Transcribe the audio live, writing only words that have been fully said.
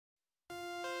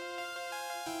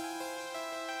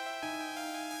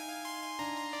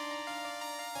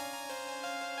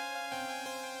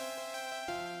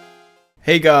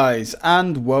Hey guys,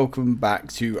 and welcome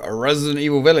back to Resident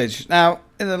Evil Village. Now,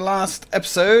 in the last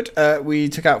episode, we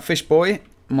took out Fishboy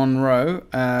Monroe,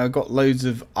 got loads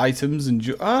of items and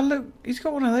oh look, he's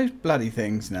got one of those bloody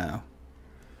things now.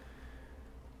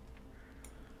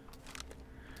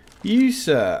 You,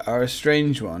 sir, are a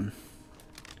strange one.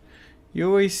 You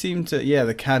always seem to, yeah,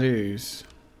 the Cadu's.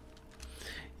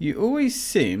 You always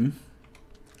seem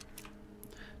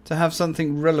to have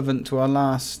something relevant to our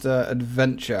last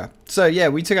adventure. So yeah,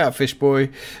 we took out Fishboy,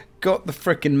 got the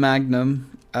frickin'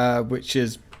 Magnum, which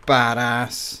is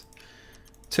badass.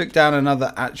 Took down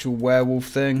another actual werewolf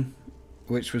thing,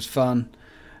 which was fun.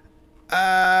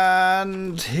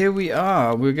 And here we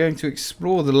are. We're going to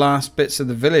explore the last bits of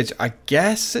the village. I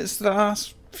guess it's the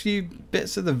last few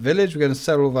bits of the village. We're going to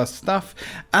sell all of our stuff.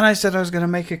 And I said I was going to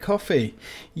make a coffee.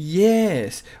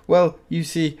 Yes. Well, you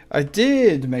see, I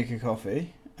did make a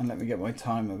coffee. And let me get my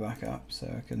timer back up so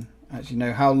I can actually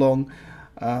know how long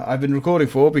I've been recording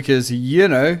for, because, you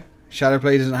know,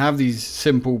 Shadowplay doesn't have these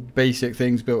simple, basic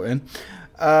things built in.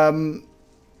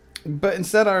 But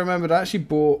instead I remembered I actually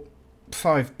bought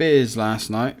 5 beers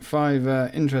last night.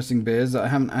 5 interesting beers that I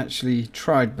haven't actually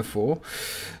tried before.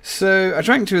 So I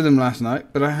drank 2 of them last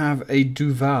night, but I have a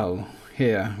Duval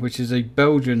here, which is a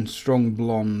Belgian strong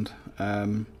blonde.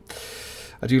 I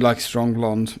do like strong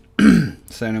blonde,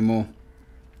 say no more.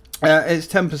 It's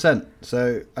 10%,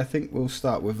 so I think we'll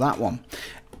start with that one.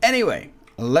 Anyway,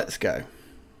 let's go.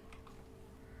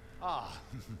 Ah,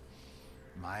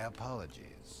 my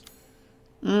apologies.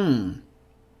 Please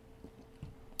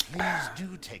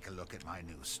do take a look at my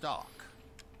new stock.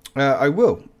 I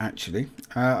will, actually.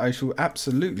 I shall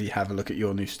absolutely have a look at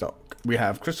your new stock. We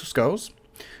have Crystal Skulls.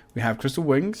 We have Crystal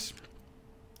Wings.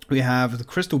 We have the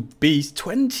Crystal Beast.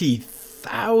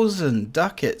 20,000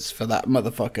 ducats for that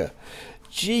motherfucker.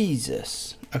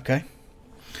 Jesus. Okay.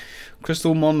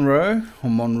 Crystal Monroe, or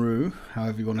Monroe,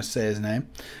 however you want to say his name.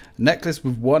 Necklace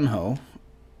with 1 hole.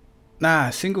 Nah,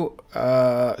 single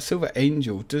Silver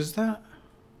Angel. Does that?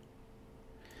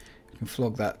 You can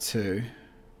flog that too.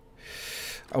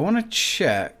 I want to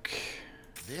check.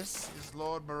 This is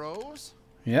Lord Moreau's?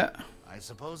 Yeah. I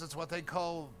suppose it's what they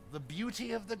call the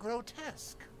beauty of the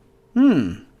grotesque.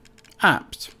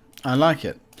 Apt. I like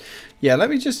it. Yeah,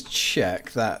 let me just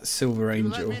check that Silver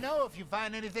Angel. Let me know if you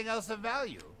find anything else of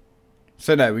value.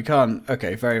 So no, we can't.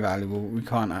 Okay, very valuable. We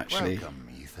can't actually Welcome,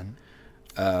 Ethan.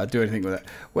 do anything with it.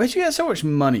 Where'd you get so much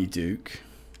money, Duke?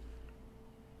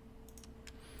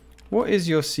 What is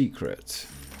your secret?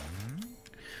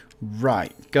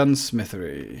 Right,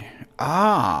 gunsmithery.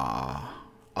 Ah,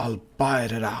 I'll buy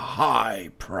it at a high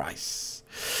price.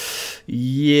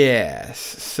 Yes.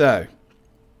 So,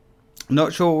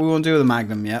 not sure what we want to do with the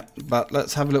Magnum yet, but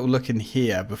let's have a little look in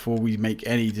here before we make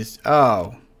any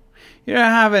oh, you don't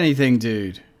have anything,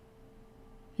 dude.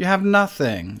 You have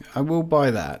nothing. I will buy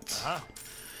that. I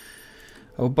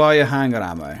will buy your handgun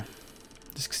ammo,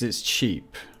 just because it's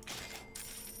cheap.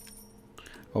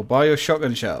 I'll buy your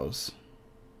shotgun shells.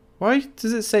 Why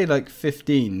does it say like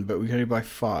 15, but we can only buy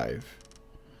 5?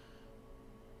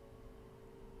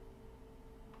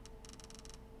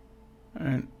 I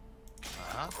don't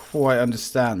quite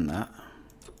understand that.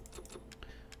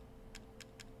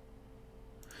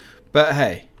 But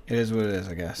hey, it is what it is,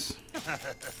 I guess.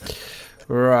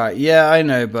 Right, yeah, I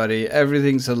know, buddy.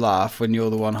 Everything's a laugh when you're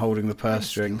the one holding the purse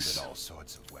strings. All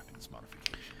sorts of weapons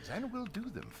modifications, and we'll do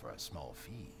them for a small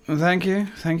fee. Thank you,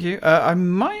 thank you. I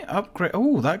might upgrade.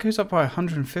 Oh, that goes up by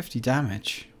 150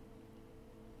 damage.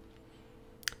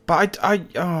 But I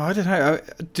don't know.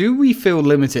 Do we feel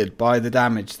limited by the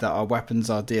damage that our weapons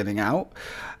are dealing out?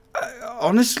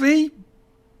 Honestly,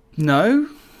 no.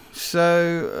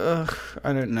 So,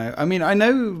 I don't know. I mean, I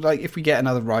know, like, if we get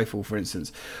another rifle, for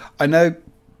instance, I know,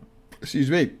 excuse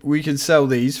me, we can sell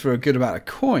these for a good amount of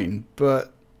coin,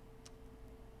 but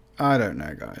I don't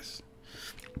know, guys.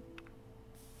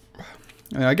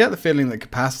 I mean, I get the feeling that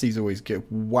capacity is always good.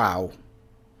 Wow.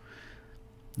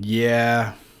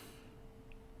 Yeah.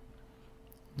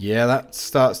 Yeah, that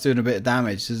starts doing a bit of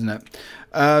damage, doesn't it?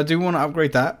 Do we want to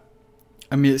upgrade that?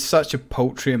 I mean, it's such a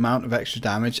paltry amount of extra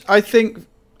damage. I think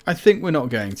we're not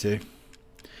going to.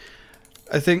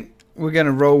 I think we're going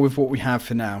to roll with what we have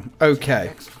for now.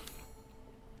 Okay.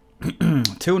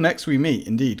 Till next we meet,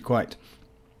 indeed, quite.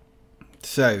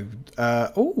 So,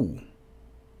 oh.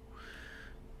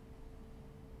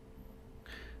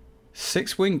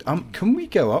 6-winged. Can we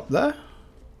go up there?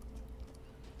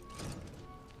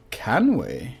 Can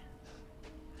we?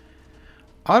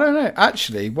 I don't know.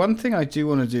 Actually, one thing I do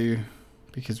want to do,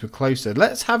 because we're closer,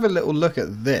 let's have a little look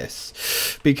at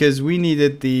this, because we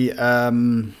needed the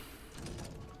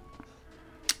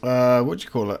what do you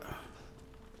call it?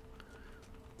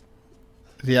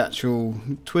 the actual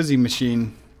Twizzy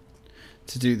machine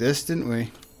to do this, didn't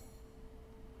we?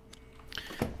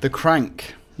 The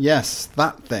crank. Yes,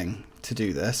 that thing to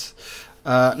do this.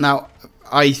 Now,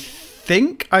 I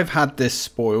think I've had this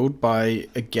spoiled by,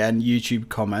 again, YouTube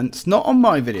comments. Not on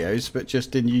my videos, but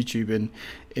just in YouTube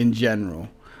in general.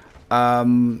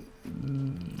 The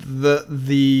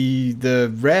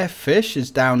rare fish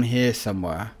is down here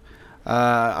somewhere.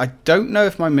 I don't know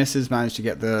if my missus managed to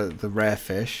get the rare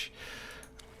fish.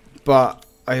 But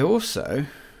I also...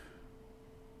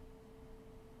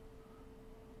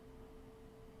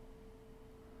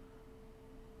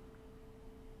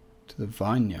 to the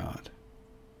vineyard.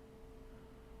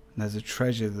 And there's a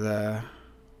treasure there.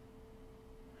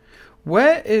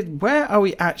 Where are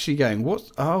we actually going?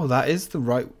 Oh, that is the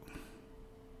right...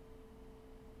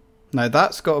 No,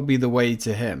 that's got to be the way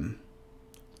to him.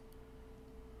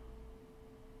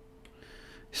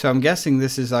 So I'm guessing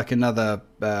this is like another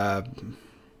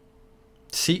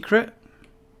secret,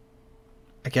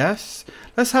 I guess.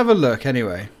 Let's have a look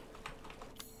anyway.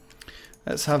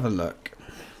 Let's have a look.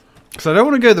 So I don't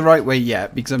want to go the right way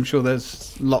yet, because I'm sure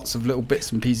there's lots of little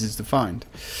bits and pieces to find.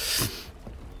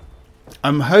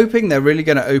 I'm hoping they're really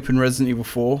going to open Resident Evil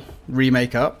 4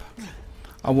 Remake up.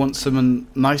 I want some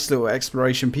nice little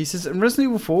exploration pieces, and Resident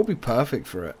Evil 4 would be perfect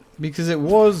for it, because it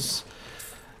was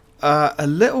a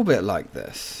little bit like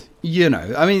this. You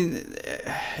know, I mean,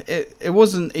 it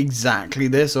wasn't exactly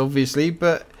this, obviously,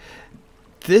 but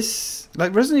this,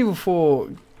 like Resident Evil 4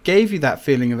 gave you that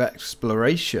feeling of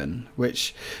exploration,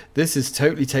 which this has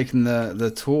totally taken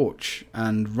the torch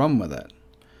and run with it.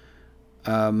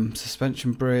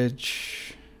 Suspension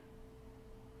bridge.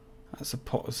 That's a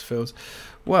Potter's Fields.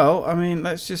 Well, I mean,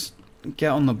 let's just get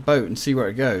on the boat and see where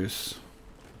it goes.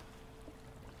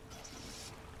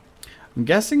 I'm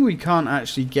guessing we can't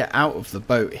actually get out of the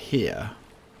boat here.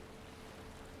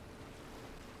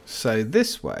 So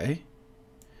this way.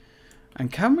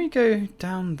 And can we go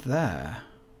down there?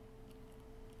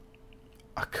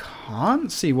 I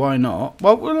can't see why not.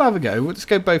 Well, we'll have a go. We'll just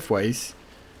go both ways.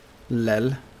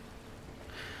 Lel.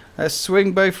 Let's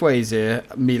swing both ways here,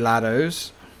 me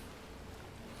laddos.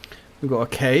 We've got a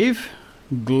cave,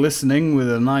 glistening with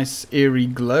a nice eerie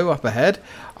glow up ahead.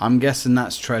 I'm guessing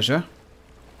that's treasure.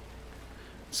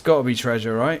 It's got to be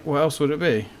treasure, right? What else would it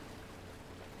be?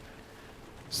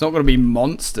 It's not going to be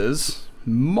monsters.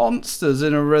 Monsters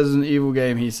in a Resident Evil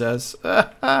game, he says.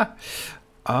 Ah.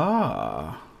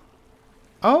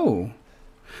 Oh.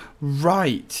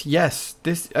 Right. Yes.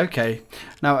 This. Okay.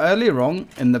 Now, earlier on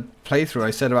in the playthrough,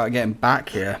 I said about getting back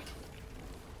here.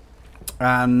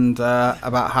 And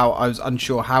about how I was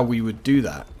unsure how we would do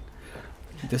that.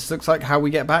 This looks like how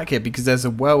we get back here, because there's a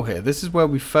well here. This is where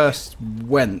we first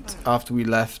went after we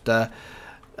left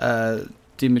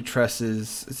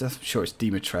Dimitres's... I'm sure it's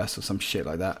Dimitres or some shit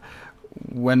like that.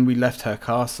 When we left her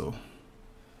castle.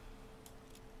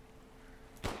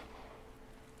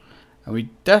 And we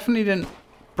definitely didn't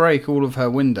break all of her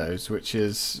windows, which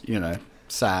is, you know,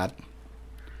 sad.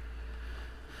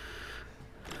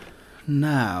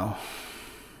 Now...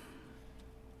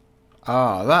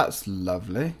 Ah, that's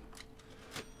lovely.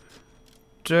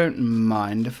 Don't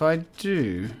mind if I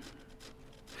do.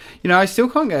 You know, I still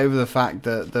can't get over the fact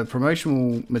that the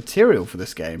promotional material for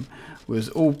this game was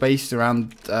all based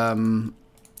around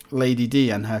Lady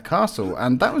D and her castle,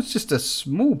 and that was just a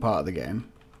small part of the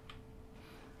game.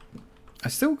 I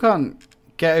still can't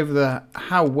get over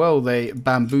how well they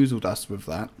bamboozled us with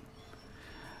that.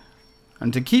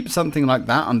 And to keep something like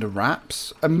that under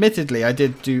wraps, admittedly, I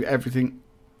did do everything...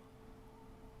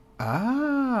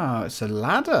 Ah, it's a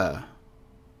ladder.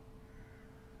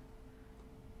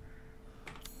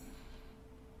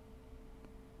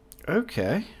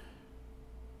 Okay.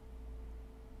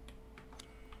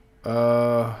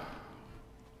 Well,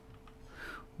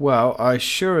 I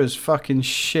sure as fucking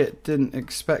shit didn't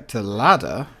expect a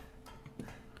ladder.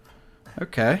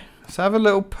 Okay, let's have a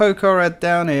little poke our head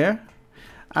down here.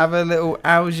 Have a little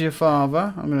how's your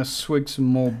father. I'm going to swig some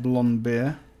more blonde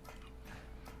beer.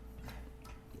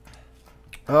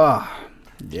 Ah,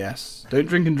 yes. Don't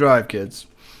drink and drive, kids.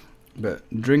 But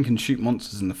drink and shoot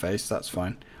monsters in the face, that's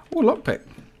fine. Oh, lockpick.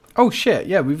 Oh, shit.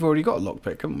 Yeah, we've already got a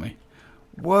lockpick, haven't we?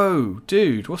 Whoa,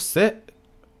 dude. What's that?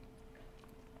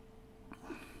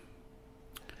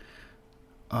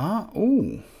 Ah,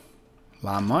 ooh.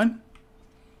 Landmine.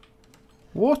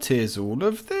 What is all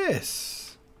of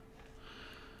this?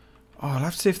 Oh, I'll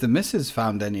have to see if the missus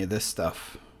found any of this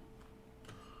stuff.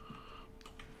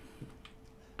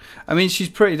 I mean, she's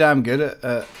pretty damn good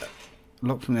at...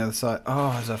 look from the other side.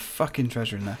 Oh, there's a fucking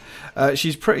treasure in there.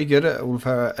 She's pretty good at all of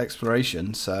her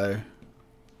exploration, so...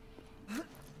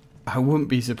 I wouldn't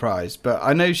be surprised. But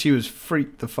I know she was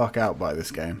freaked the fuck out by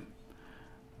this game.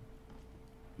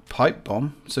 Pipe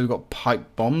bomb. So we've got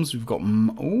pipe bombs. We've got...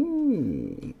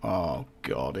 Ooh. Oh,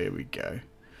 God. Here we go.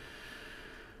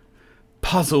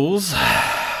 Puzzles.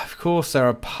 Of course there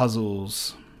are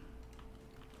puzzles.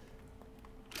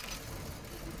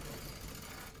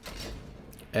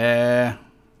 Right.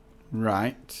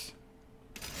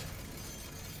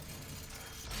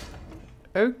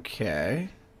 Okay.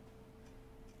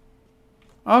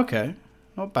 Okay.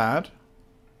 Not bad.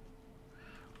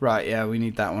 Right, yeah, we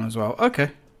need that one as well.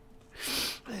 Okay.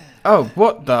 Oh,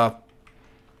 what the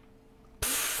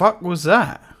fuck was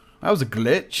that? That was a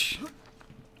glitch.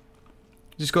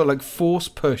 Just got like force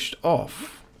pushed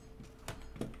off.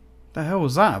 The hell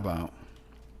was that about?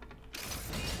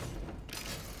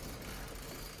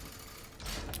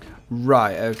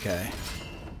 Right, okay.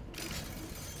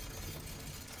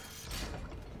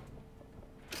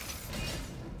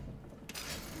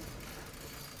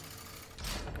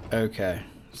 Okay,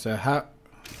 so how...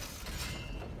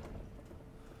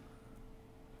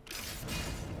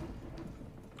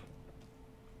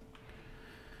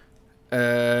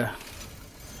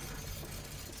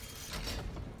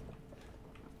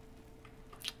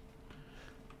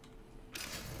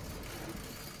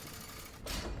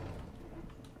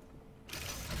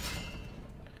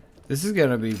 This is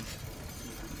gonna be...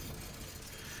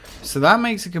 So that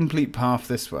makes a complete path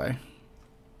this way.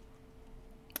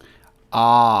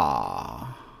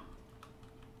 Ah.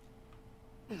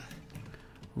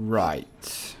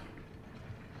 Right.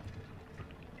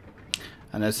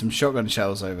 And there's some shotgun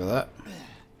shells over that.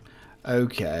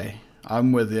 Okay.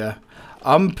 I'm with you.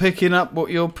 I'm picking up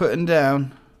what you're putting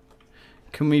down.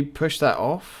 Can we push that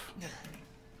off?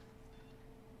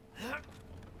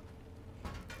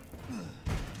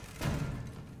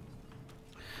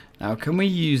 Now, can we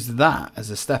use that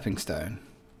as a stepping stone?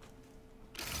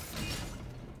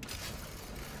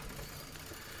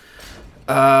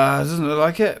 Doesn't look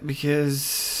like it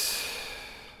because...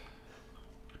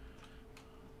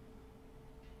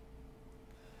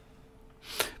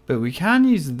 But we can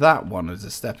use that one as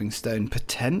a stepping stone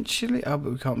potentially. Oh,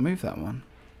 but we can't move that one.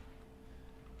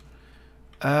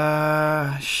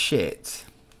 Shit.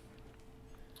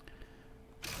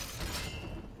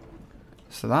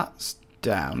 So that's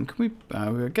down. Can we?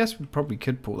 I guess we probably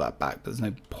could pull that back, but there's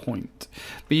no point.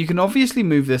 But you can obviously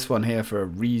move this one here for a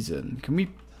reason. Can we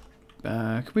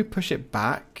push it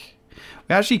back?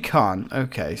 We actually can't.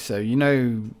 Okay, so you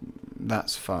know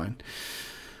that's fine.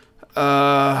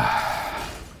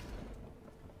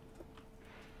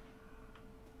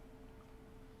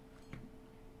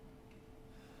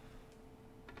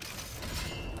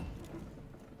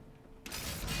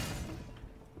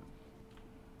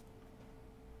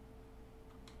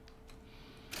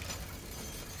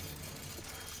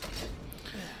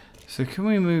 So can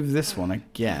we move this one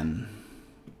again?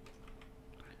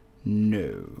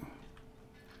 No.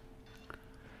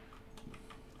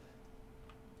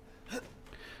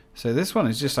 So this one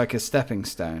is just like a stepping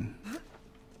stone.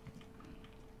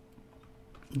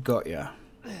 Got ya.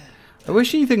 I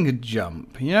wish Ethan could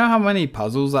jump. You know how many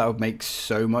puzzles that would make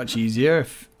so much easier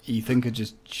if Ethan could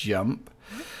just jump?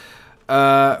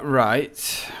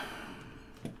 Right.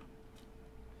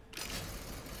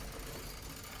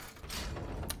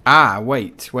 Ah,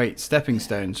 wait. Stepping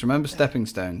stones. Remember stepping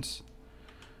stones.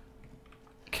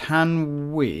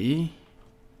 Can we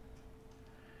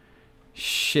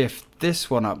shift this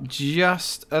one up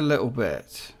just a little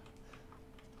bit?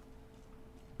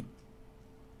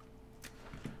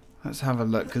 Let's have a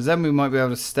look, because then we might be able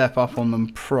to step up on them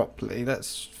properly.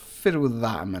 Let's fiddle with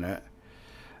that a minute.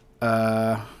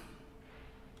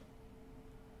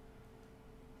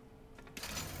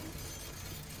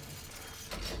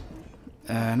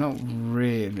 Not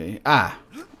really. Ah,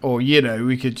 or you know,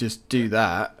 we could just do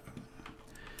that.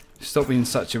 Stop being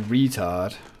such a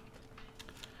retard.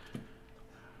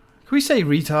 Can we say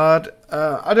retard?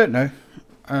 I don't know.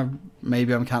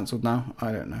 Maybe I'm cancelled now.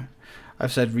 I don't know.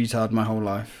 I've said retard my whole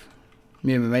life.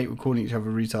 Me and my mate were calling each other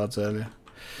retards earlier.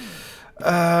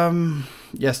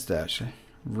 Yesterday, actually.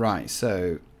 Right,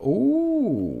 so...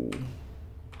 Ooh.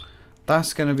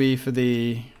 That's going to be for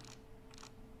the...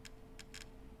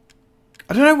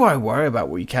 I don't know why I worry about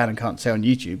what you can and can't say on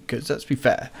YouTube, because let's be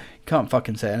fair, you can't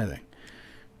fucking say anything.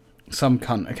 Some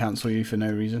cunt will cancel you for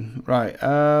no reason. Right,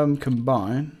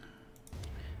 combine.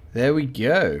 There we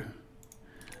go.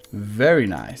 Very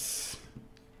nice.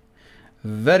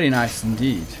 Very nice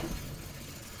indeed.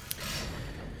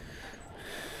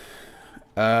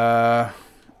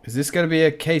 Is this going to be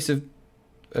a case of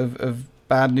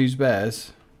bad news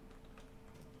bears?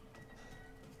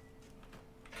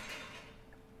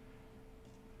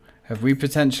 Have we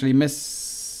potentially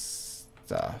missed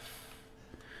stuff?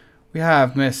 We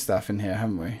have missed stuff in here,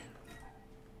 haven't we?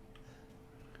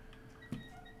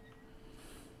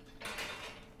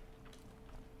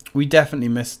 We definitely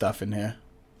missed stuff in here.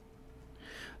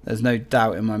 There's no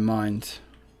doubt in my mind.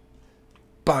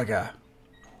 Bugger.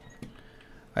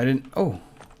 I didn't... Oh.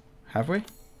 Have we?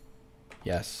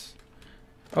 Yes.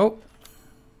 Oh.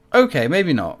 Okay,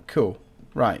 maybe not. Cool.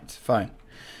 Right, fine.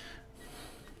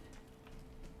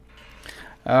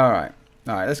 Alright.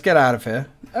 Alright, let's get out of here.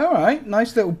 Alright,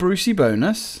 nice little Brucey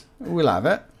bonus. We'll have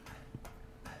it.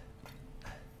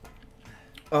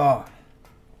 Oh.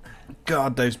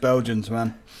 God, those Belgians,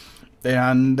 man.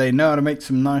 They know how to make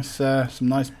some nice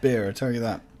beer, I tell you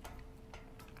that.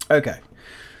 Okay.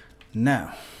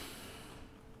 Now.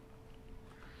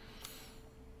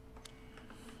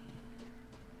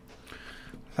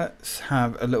 Let's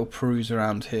have a little peruse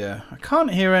around here. I can't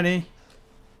hear any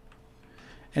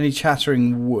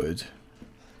chattering wood.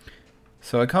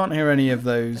 So I can't hear any of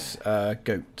those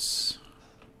goats.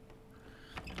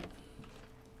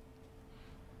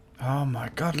 Oh my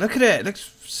god, look at it! It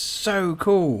looks so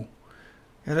cool.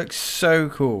 It looks so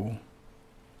cool.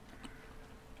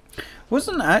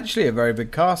 Wasn't actually a very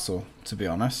big castle, to be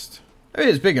honest. It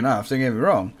is big enough, don't get me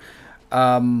wrong.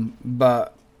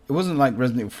 But it wasn't like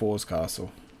Resident Evil 4's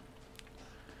castle.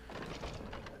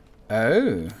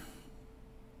 Oh.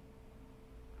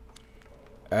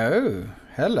 Oh,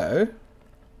 hello.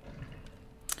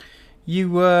 You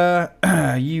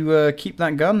keep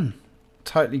that gun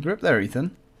tightly gripped there,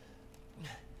 Ethan.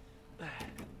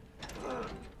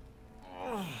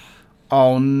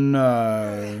 Oh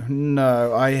no,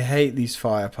 no, I hate these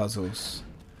fire puzzles.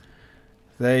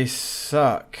 They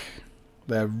suck.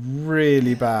 They're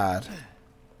really bad.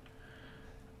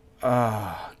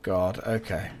 Oh god,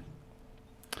 okay.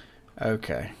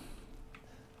 Okay.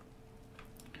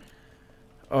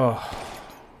 Oh.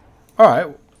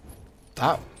 Alright.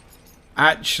 That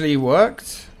actually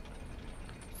worked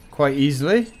quite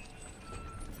easily.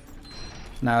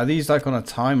 Now, are these like on a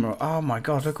timer? Oh my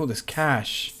god, look at all this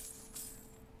cash.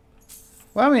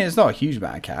 Well, I mean, it's not a huge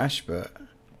amount of cash, but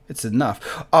it's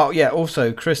enough. Oh, yeah,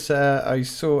 also, Chris, I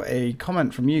saw a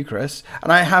comment from you, Chris,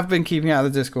 and I have been keeping out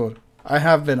of the Discord. I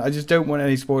have been. I just don't want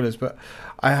any spoilers, but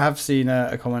I have seen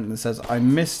a comment that says, I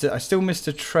missed it. I still missed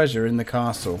a treasure in the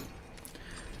castle.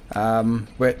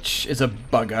 Which is a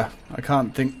bugger. I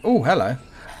can't think... Oh, hello.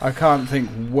 I can't think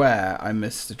where I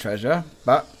missed the treasure,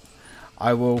 but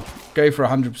I will go for a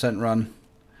 100% run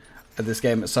at this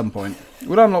game at some point.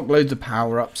 We'll unlock loads of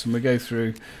power-ups and we'll go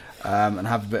through and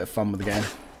have a bit of fun with the game.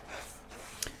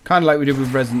 Kind of like we did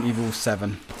with Resident Evil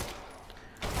 7.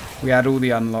 We had all the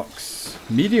unlocks.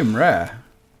 Medium rare?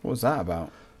 What was that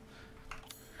about?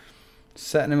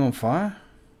 Setting him on fire?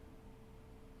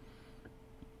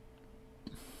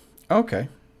 Okay.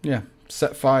 Yeah.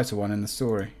 Set fire to one in the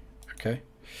story. Okay.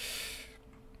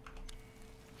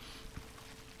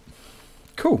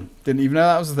 Cool. Didn't even know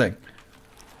that was a thing.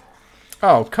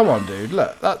 Oh, come on, dude.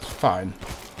 Look, that's fine.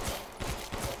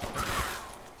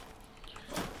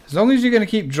 As long as you're going to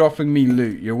keep dropping me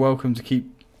loot, you're welcome to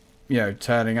keep, you know,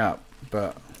 turning up.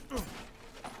 But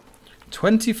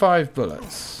 25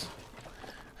 bullets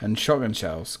and shotgun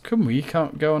shells.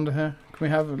 Can't go under here? Can we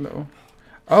have a little...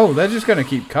 Oh, they're just going to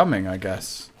keep coming, I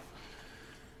guess.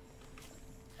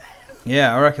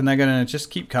 Yeah, I reckon they're going to just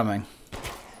keep coming.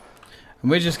 And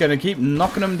we're just going to keep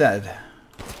knocking them dead.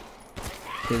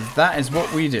 Because that is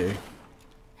what we do.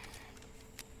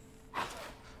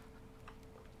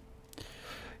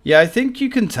 Yeah, I think you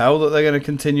can tell that they're going to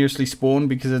continuously spawn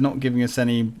because they're not giving us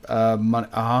any money.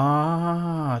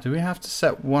 Ah, do we have to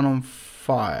set one on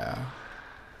fire?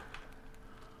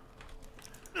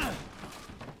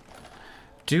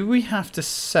 Do we have to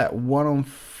set one on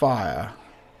fire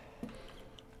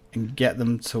and get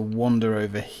them to wander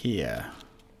over here?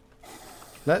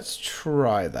 Let's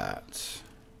try that.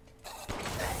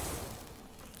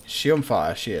 Is she on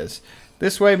fire? She is.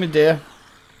 This way, my dear.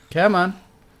 Come on.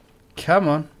 Come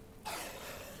on.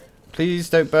 Please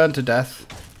don't burn to death.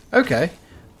 Okay.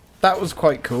 That was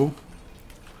quite cool.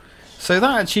 So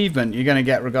that achievement you're going to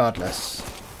get regardless.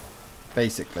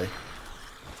 Basically.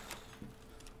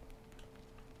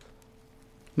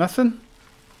 Nothing?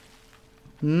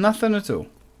 Nothing at all.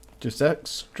 Just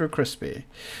extra crispy.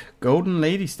 Golden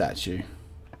Lady statue.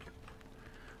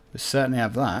 We certainly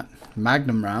have that.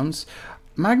 Magnum rounds.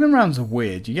 Magnum rounds are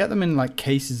weird. You get them in like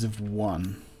cases of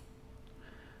one.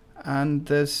 And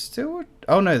there's still...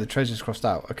 Oh no, the treasure's crossed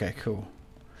out. Okay, cool.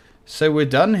 So we're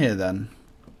done here then.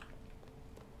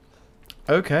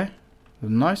 Okay. A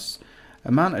nice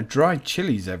amount of dried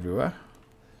chilies everywhere.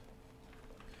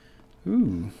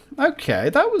 Ooh. Okay,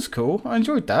 that was cool. I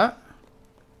enjoyed that.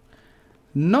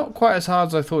 Not quite as hard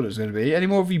as I thought it was going to be. Any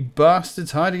more of you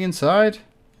bastards hiding inside?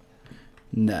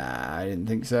 Nah, I didn't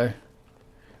think so.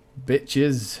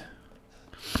 Bitches.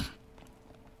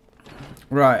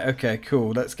 Right, okay,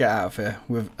 cool. Let's get out of here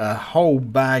with a whole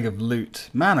bag of loot.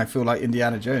 Man, I feel like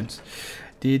Indiana Jones.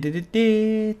 Right,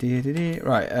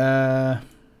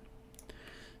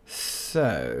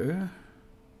 so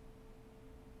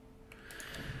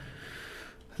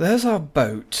there's our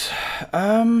boat.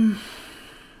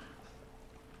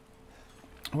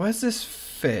 Where's this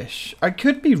fish? I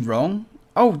could be wrong.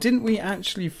 Oh, didn't we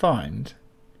actually find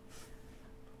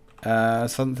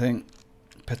something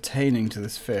pertaining to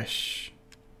this fish?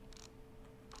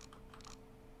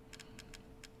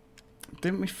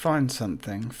 Didn't we find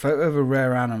something? Photo of a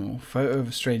rare animal. Photo of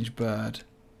a strange bird.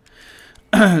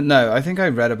 No, I think I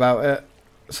read about it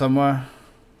somewhere.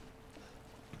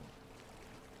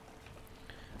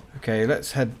 Okay,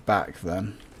 let's head back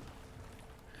then.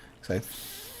 So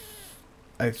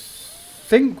I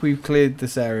think we've cleared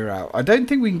this area out. I don't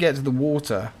think we can get to the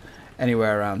water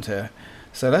anywhere around here.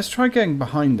 So let's try going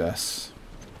behind us.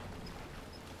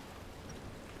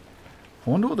 I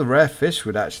wonder what the rare fish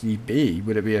would actually be.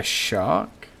 Would it be a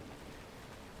shark?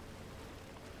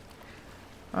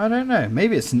 I don't know.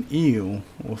 Maybe it's an eel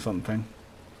or something.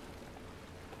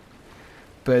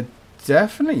 But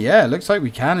definitely, yeah, it looks like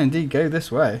we can indeed go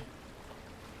this way.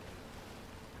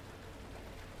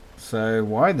 So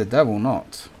why the devil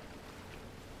not?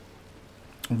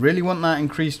 I really want that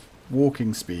increased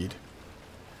walking speed.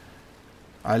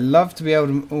 I love to be able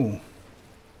to... Oh,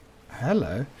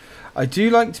 hello. I do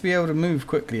like to be able to move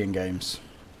quickly in games.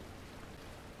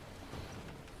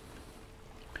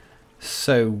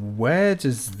 So where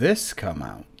does this come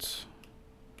out?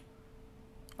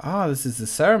 Ah, this is the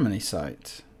ceremony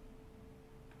site.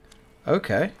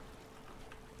 Okay.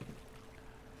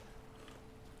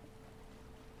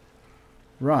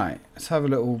 Right, let's have a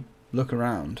little look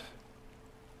around.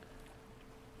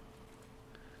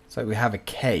 So we have a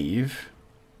cave.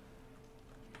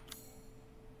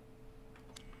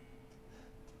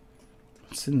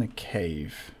 What's in the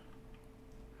cave?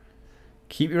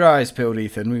 Keep your eyes peeled,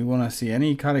 Ethan. We want to see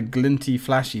any kind of glinty,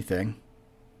 flashy thing.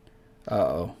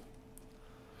 Uh-oh.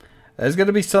 There's going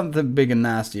to be something big and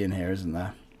nasty in here, isn't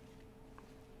there?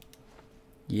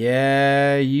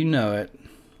 Yeah, you know it.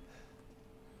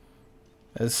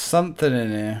 There's something in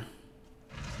here.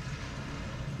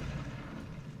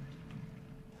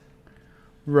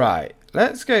 Right,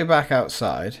 let's go back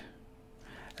outside.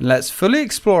 And let's fully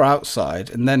explore outside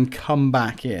and then come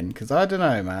back in. Because I don't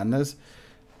know, man. There's...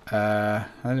 that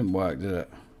didn't work, did it?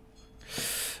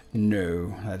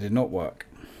 No, that did not work.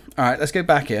 Alright, let's go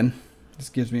back in. This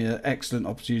gives me an excellent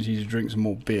opportunity to drink some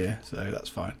more beer. So that's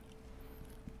fine.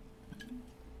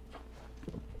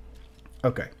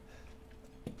 Okay.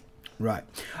 Right.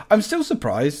 I'm still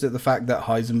surprised at the fact that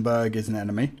Heisenberg is an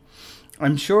enemy.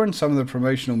 I'm sure in some of the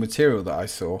promotional material that I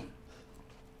saw,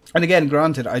 and again,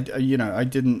 granted, I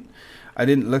didn't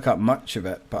look up much of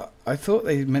it, but I thought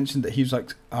they mentioned that he was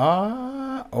like,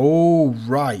 oh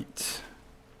right,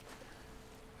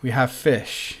 we have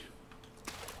fish.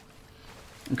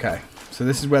 Okay, so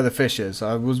this is where the fish is.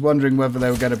 I was wondering whether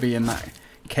they were going to be in that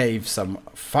cave. Some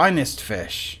finest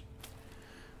fish.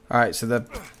 All right, so the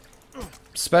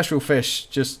special fish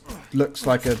just looks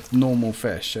like a normal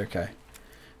fish. Okay.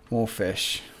 More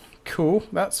fish. Cool.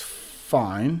 That's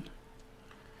fine.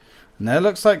 And there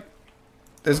looks like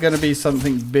there's going to be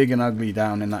something big and ugly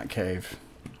down in that cave.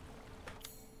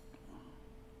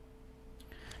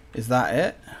 Is that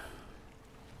it?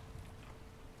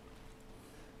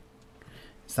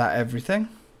 Is that everything?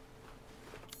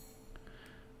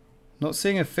 Not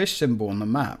seeing a fish symbol on the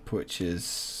map, which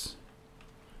is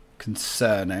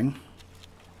concerning.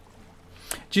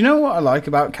 Do you know what I like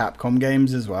about Capcom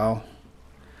games as well?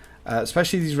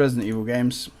 Especially these Resident Evil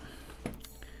games.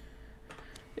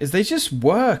 Is they just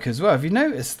work as well. Have you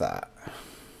noticed that?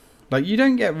 Like, you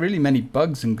don't get really many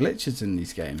bugs and glitches in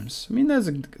these games. I mean, there's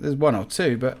one or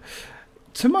two, but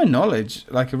to my knowledge,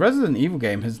 like, a Resident Evil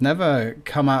game has never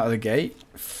come out of the gate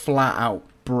flat out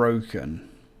broken.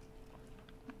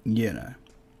 You know.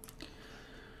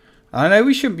 I know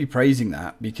we shouldn't be praising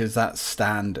that because that's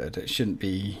standard. It shouldn't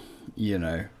be, you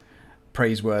know,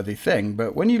 praiseworthy thing.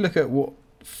 But when you look at what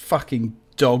fucking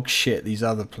dog shit these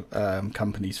other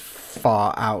companies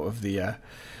far out of the,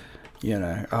 you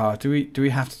know, do we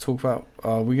have to talk about?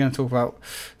 Are we going to talk about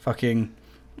fucking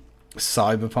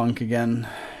Cyberpunk again?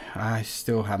 I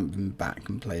still haven't been back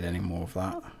and played any more of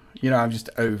that. You know, I'm just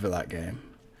over that game.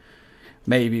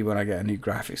 Maybe when I get a new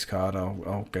graphics card,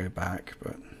 I'll go back,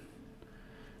 but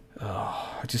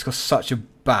Oh, I just got such a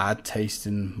bad taste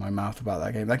in my mouth about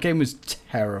that game. That game was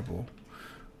terrible.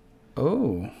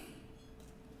 Oh.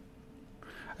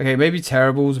 Okay, maybe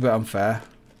terrible is a bit unfair.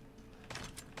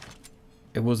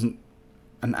 It wasn't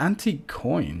an antique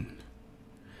coin.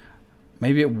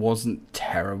 Maybe it wasn't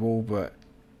terrible, but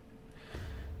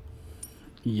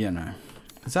you know.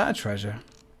 Is that a treasure?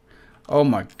 Oh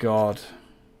my god.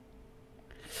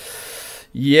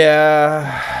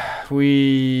 Yeah, are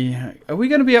we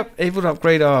going to be able to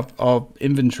upgrade our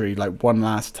inventory like one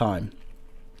last time?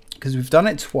 Because we've done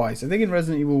it twice. I think in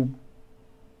Resident Evil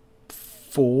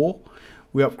 4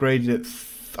 we upgraded it.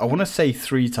 I want to say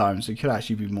 3 times. So it could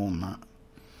actually be more than that.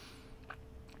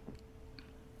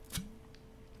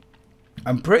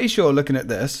 I'm pretty sure looking at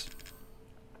this,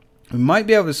 we might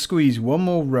be able to squeeze one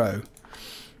more row.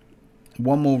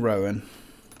 One more row in.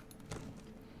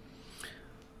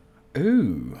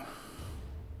 Ooh.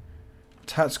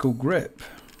 Tactical grip.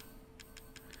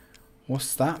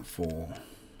 What's that for?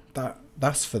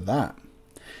 That's for that.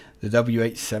 The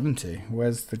W870.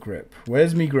 Where's the grip?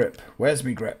 Where's me grip? Where's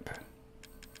me grip?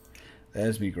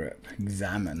 There's me grip.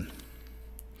 Examine.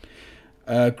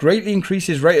 Greatly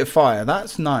increases rate of fire.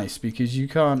 That's nice because you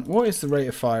can't... What is the rate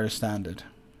of fire as standard?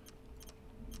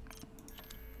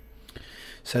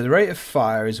 So the rate of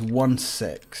fire is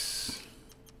 1.6.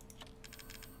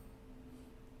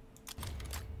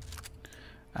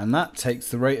 And that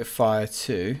takes the rate of fire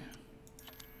to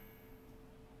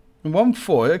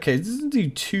 1.4. Okay, it doesn't do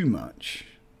too much.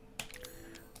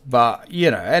 But,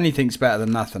 you know, anything's better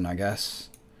than nothing, I guess.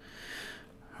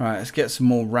 Alright, let's get some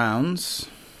more rounds.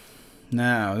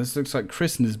 Now, this looks like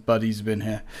Chris and his buddies have been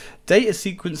here. Data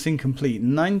sequencing complete.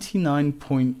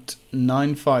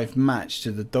 99.95 match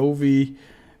to the Dolby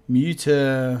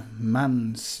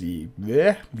Mutamancy.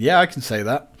 Yeah, I can say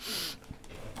that.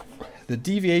 The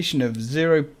deviation of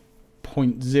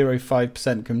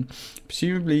 0.05% can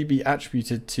presumably be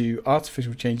attributed to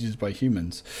artificial changes by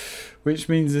humans, which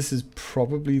means this is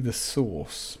probably the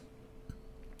source.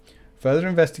 Further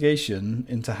investigation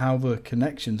into how the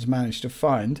connections managed to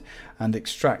find and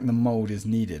extract the mold is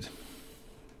needed.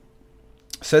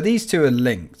 So these two are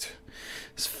linked.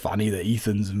 It's funny that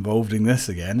Ethan's involved in this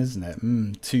again, isn't it?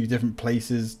 2 different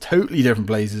places, totally different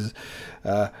places,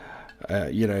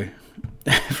 you know,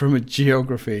 from a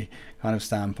geography kind of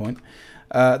standpoint.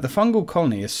 The fungal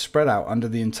colony is spread out under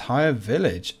the entire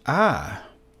village.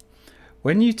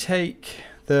 When you take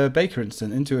the Baker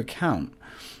incident into account,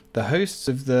 the hosts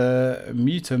of the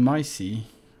Mutamycete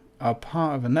are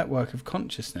part of a network of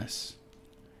consciousness.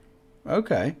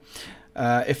 Okay.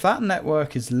 If that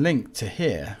network is linked to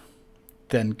here,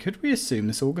 then could we assume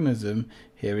this organism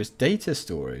here is data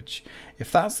storage?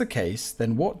 If that's the case,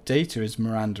 then what data is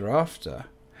Miranda after?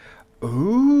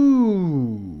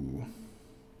 Ooh.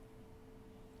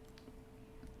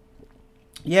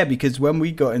 Yeah, because when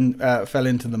we got in, fell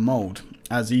into the mold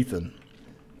as Ethan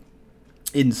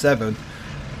in 7.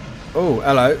 Oh,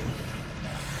 hello.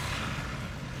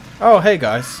 Oh, hey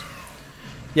guys.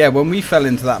 Yeah, when we fell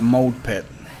into that mold pit,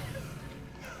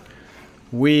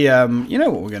 we, you know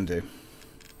what we're going to do?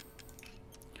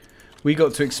 We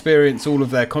got to experience all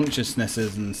of their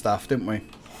consciousnesses and stuff, didn't we?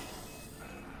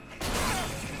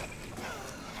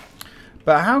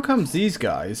 But how comes these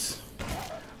guys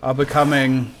are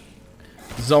becoming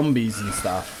zombies and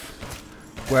stuff,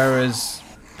 whereas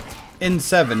in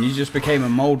 7 you just became a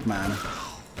mold man?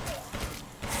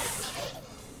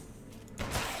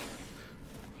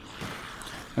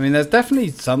 I mean, there's definitely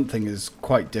something is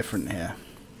quite different here.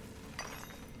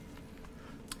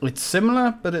 It's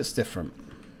similar, but it's different.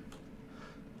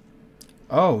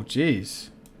 Oh, jeez.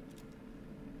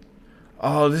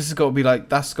 Oh, this has got to be like,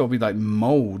 that's got to be like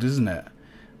mold, isn't it?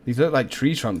 These look like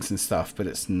tree trunks and stuff, but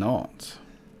it's not.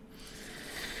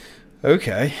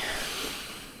 Okay.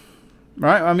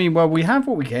 Right, I mean, well, we have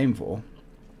what we came for.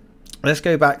 Let's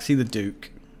go back, see the Duke.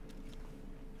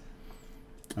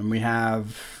 And we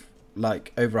have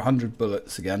like over 100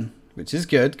 bullets again, which is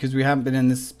good because we haven't been in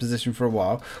this position for a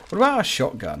while. What about our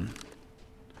shotgun?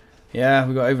 Yeah,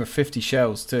 we got over 50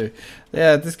 shells too.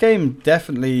 Yeah, this game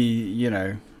definitely, you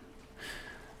know,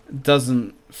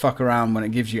 doesn't fuck around when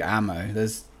it gives you ammo.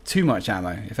 There's too much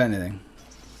ammo, if anything.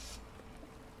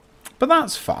 But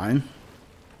that's fine.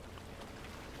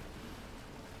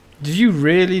 Did you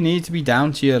really need to be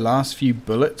down to your last few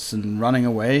bullets and running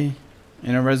away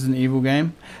in a Resident Evil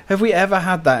game? Have we ever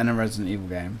had that in a Resident Evil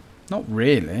game? Not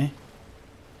really.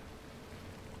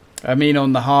 I mean,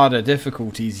 on the harder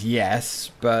difficulties,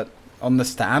 yes, but on the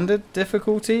standard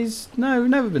difficulties, no,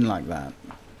 never been like that.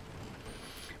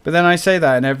 But then I say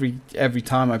that in every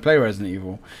time I play Resident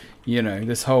Evil. You know,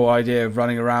 this whole idea of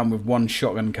running around with one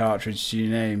shotgun cartridge to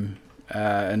your name,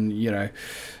 and, you know,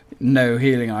 no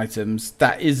healing items.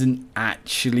 That isn't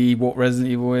actually what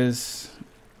Resident Evil is.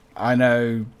 I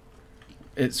know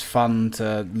it's fun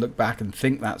to look back and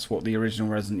think that's what the original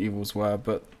Resident Evils were,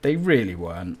 but they really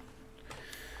weren't.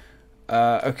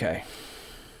 Okay.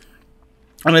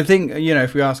 And I think, you know,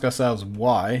 if we ask ourselves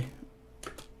why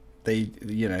they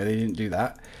didn't do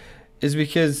that, is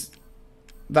because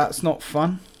that's not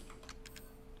fun.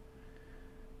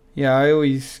 Yeah, I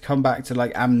always come back to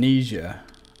like Amnesia.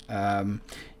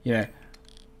 You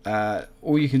know,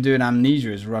 all you can do in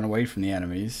Amnesia is run away from the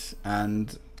enemies,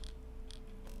 and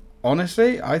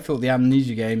honestly, I thought the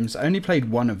Amnesia games, I only played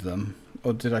one of them,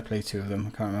 or did I play two of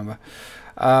them? I can't remember.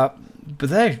 But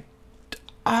they're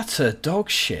utter dog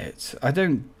shit. I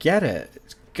don't get it.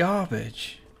 It's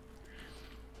garbage.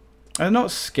 They're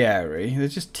not scary. They're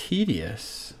just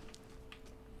tedious.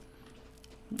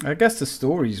 I guess the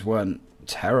stories weren't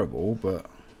terrible, but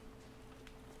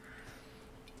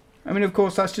I mean, of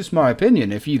course, that's just my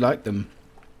opinion. If you like them,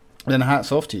 then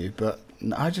hats off to you. But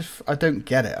I don't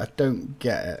get it. I don't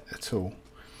get it at all.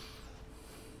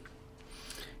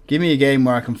 Give me a game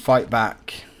where I can fight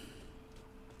back.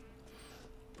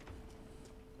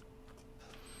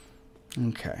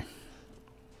 Okay.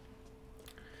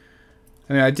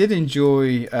 I mean, I did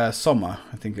enjoy Summer,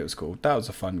 I think it was called. That was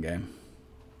a fun game.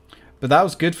 But that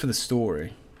was good for the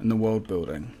story and the world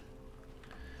building.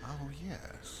 Oh,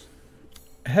 yes.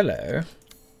 Hello.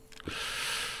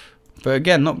 But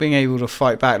again, not being able to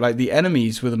fight back. Like, the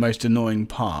enemies were the most annoying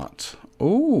part.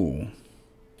 Ooh.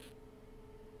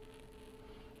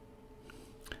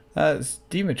 That's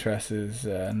Demetress's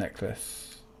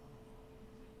necklace.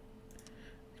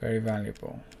 Very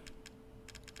valuable.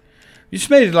 You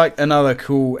just made like another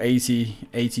cool 80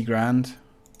 grand.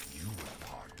 You will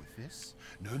part with this?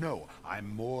 No, I'm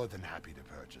more than happy to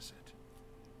purchase it.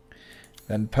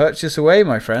 Then purchase away,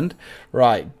 my friend.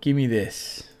 Right, give me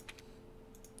this.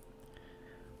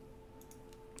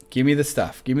 Give me the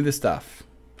stuff. Give me the stuff.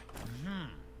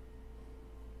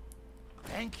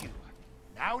 Thank you.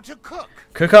 Now to cook.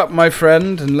 Cook up, my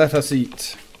friend, and let us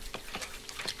eat.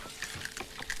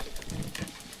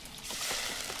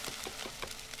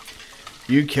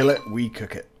 You kill it, we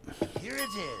cook it. Here it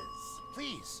is.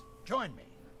 Please, join me.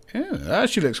 Yeah, that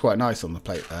actually looks quite nice on the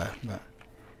plate there.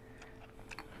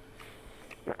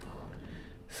 But...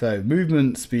 So,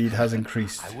 movement speed has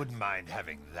increased. I wouldn't mind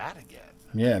having that again.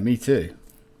 Yeah, me too.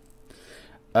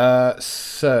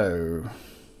 So...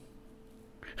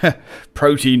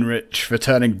 protein rich for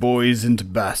turning boys into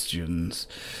bastions.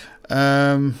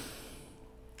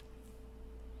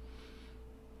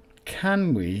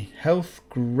 Can we? Health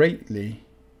greatly.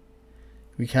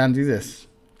 We can do this.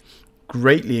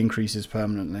 Greatly increases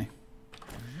permanently.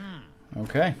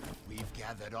 Okay. We've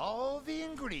gathered all the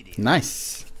ingredients.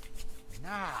 Nice.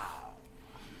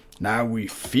 Now we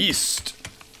feast.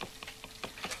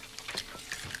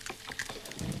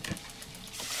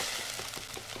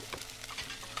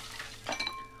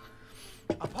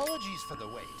 apologies for the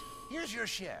wait. Here's your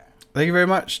share. Thank you very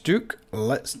much, Duke.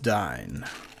 Let's dine.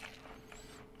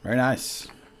 Very nice.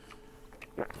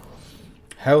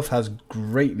 Health has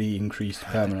greatly increased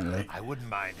permanently. I wouldn't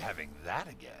mind having that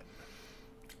again.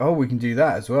 Oh, we can do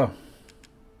that as well.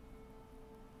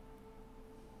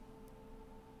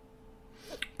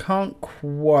 Can't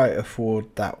quite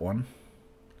afford that one.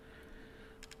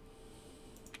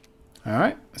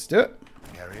 Alright, let's do it.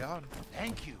 Carry on.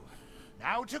 Thank you.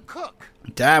 Now to cook.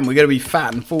 Damn, we're going to be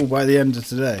fat and full by the end of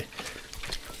today.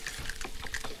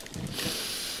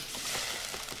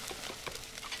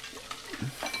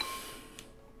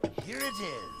 Here it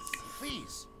is.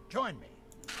 Please, join me.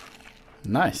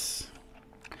 Nice.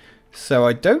 So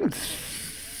I don't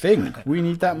think we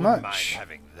need that Wouldn't mind much.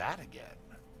 having that again.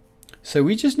 So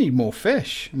we just need more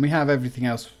fish. And we have everything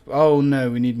else. Oh no,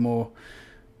 we need more.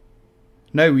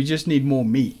 No, we just need more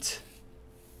meat.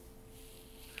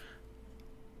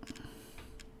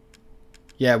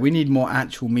 Yeah, we need more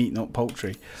actual meat, not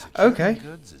poultry. Okay.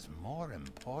 Goods is more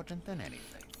important than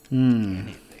anything.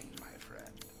 Anything, my friend.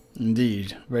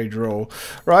 Indeed. Very droll.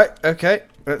 Right, okay.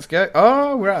 Let's go.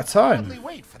 Oh, we're out of time. Hardly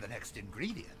wait for the next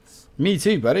ingredients. Me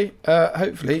too, buddy.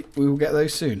 Hopefully, we will get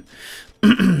those soon.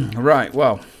 Right,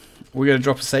 well, we're going to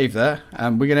drop a save there,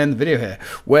 and we're going to end the video here.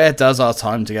 Where does our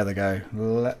time together go?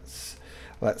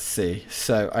 Let's see.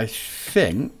 So, I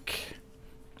think,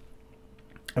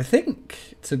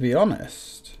 to be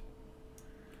honest,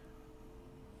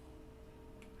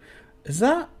 is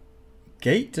that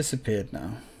gate disappeared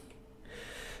now?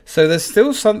 So, there's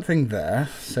still something there,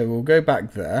 so we'll go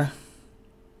back there.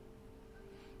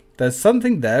 There's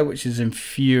something there which is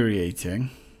infuriating.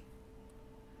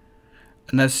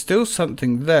 And there's still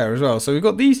something there as well. So we've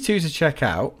got these two to check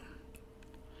out.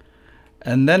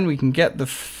 And then we can get the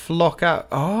flock out.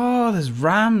 Oh, there's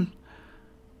rams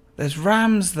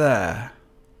there.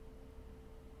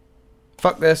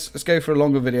 Fuck this. Let's go for a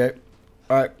longer video.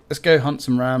 Alright, let's go hunt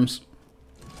some rams.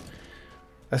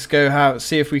 Let's go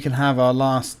see if we can have our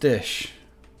last dish.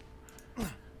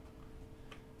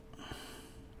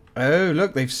 Oh,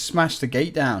 look, they've smashed the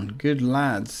gate down. Good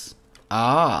lads.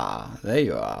 Ah, there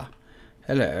you are.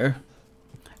 Hello.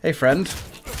 Hey, friend.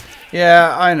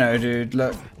 Yeah, I know, dude.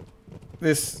 Look,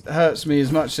 this hurts me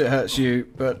as much as it hurts you,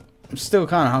 but I'm still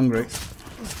kind of hungry.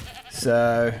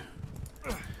 So,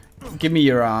 give me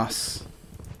your ass.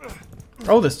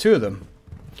 Oh, there's two of them.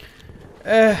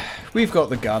 We've got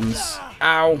the guns.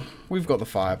 Ow. We've got the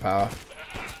firepower.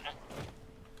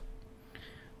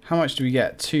 How much do we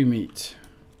get? 2 meat.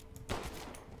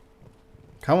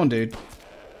 Come on, dude.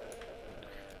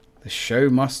 The show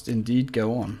must indeed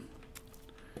go on.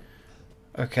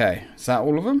 Okay. Is that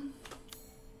all of them?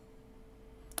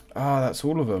 Oh, that's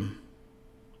all of them.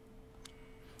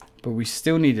 But we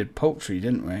still needed poultry,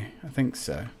 didn't we? I think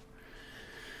so.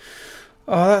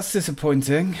 Oh, that's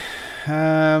disappointing.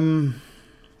 Oh,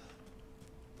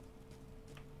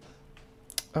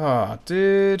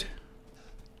 dude.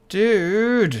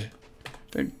 Dude.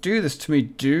 Don't do this to me,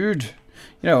 dude.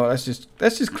 You know what, let's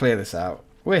just clear this out.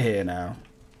 We're here now.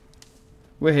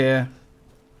 We're here.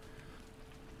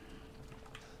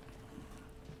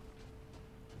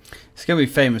 It's going to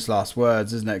be famous last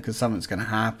words, isn't it? Because something's going to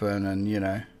happen and, you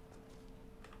know.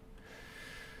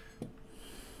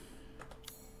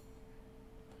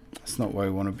 That's not where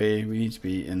we want to be. We need to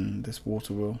be in this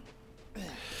water wheel.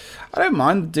 I don't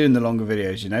mind doing the longer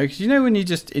videos, you know, because you know when you're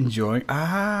just enjoying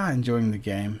the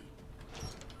game.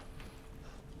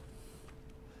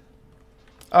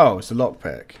 Oh, it's a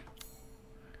lockpick.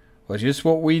 Well, just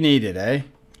what we needed, eh?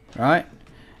 Right?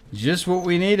 Just what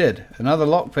we needed. Another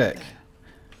lockpick.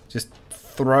 Just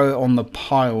throw it on the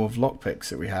pile of lockpicks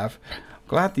that we have. I'm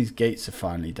glad these gates are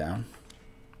finally down.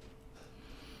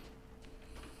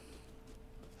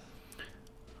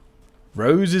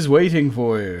 Rose is waiting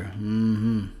for you.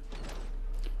 Mm-hmm.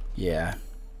 Yeah.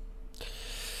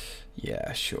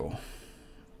 Yeah, sure.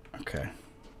 Okay.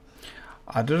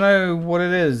 I don't know what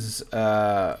it is,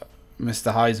 Mr.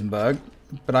 Heisenberg,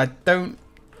 but I don't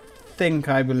think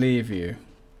I believe you.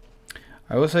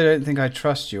 I also don't think I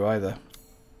trust you either.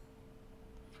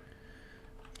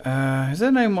 Is there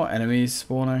no more enemies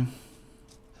spawning?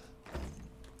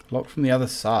 Locked from the other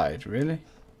side, really?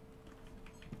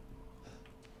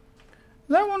 Is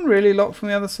that one really locked from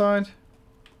the other side?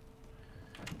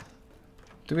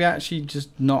 Do we actually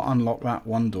just not unlock that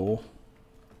one door?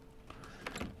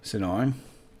 It's annoying.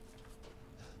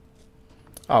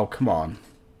 Oh, come on.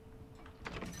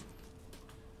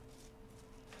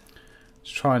 Let's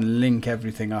try and link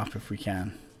everything up if we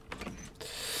can.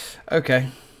 Okay.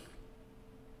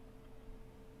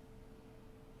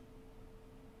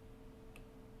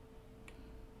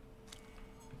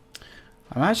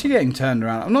 I'm actually getting turned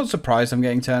around. I'm not surprised I'm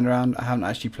getting turned around. I haven't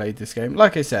actually played this game.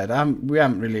 Like I said, we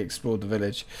haven't really explored the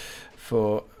village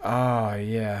for... Ah,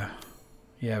 yeah.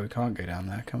 Yeah, we can't go down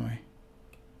there, can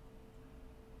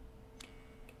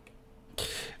we?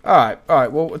 Alright,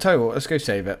 well, I'll tell you what, let's go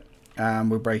save it.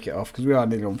 And we'll break it off, because we are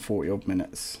nearly on 40 odd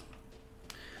minutes.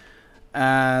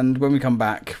 And when we come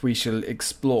back, we shall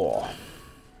explore.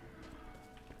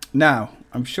 Now,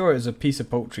 I'm sure it's a piece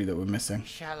of poultry that we're missing.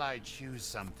 Shall I choose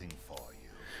something for you?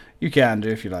 You can do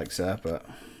if you like, sir, but...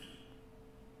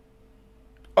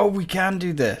 Oh, we can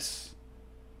do this.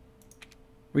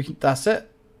 We can... That's it.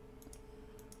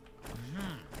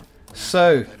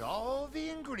 So... Put all the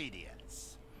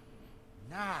ingredients.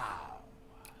 Now...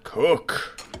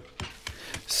 Cook.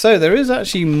 So, there is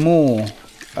actually more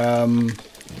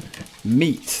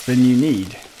meat than you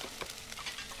need.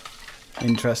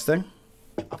 Interesting.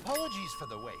 Apologies for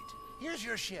the wait. Here's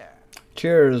your share.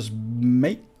 Cheers,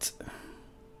 mate.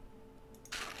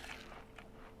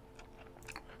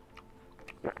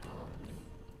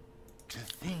 To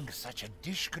think such a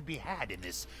dish could be had in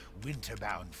this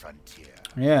winter-bound frontier.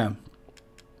 Yeah.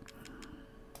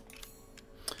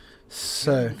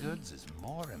 So. Goods is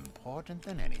more important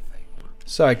than anything.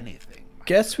 So I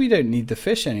guess we don't need the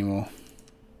fish anymore.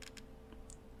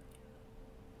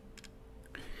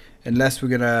 Unless we're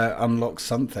gonna unlock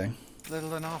something.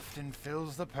 Little and often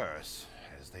fills the purse,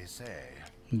 as they say.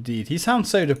 Indeed. He sounds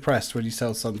so depressed when he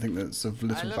sells something that's of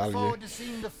little value. I look forward to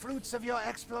seeing the fruits of your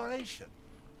exploration.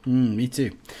 Me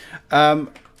too.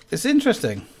 It's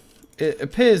interesting. it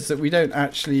appears that we don't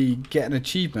actually get an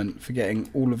achievement for getting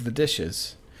all of the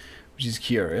dishes, which is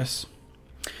curious.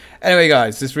 Anyway,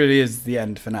 guys, this really is the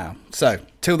end for now. So,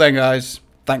 till then, guys,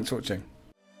 thanks for watching.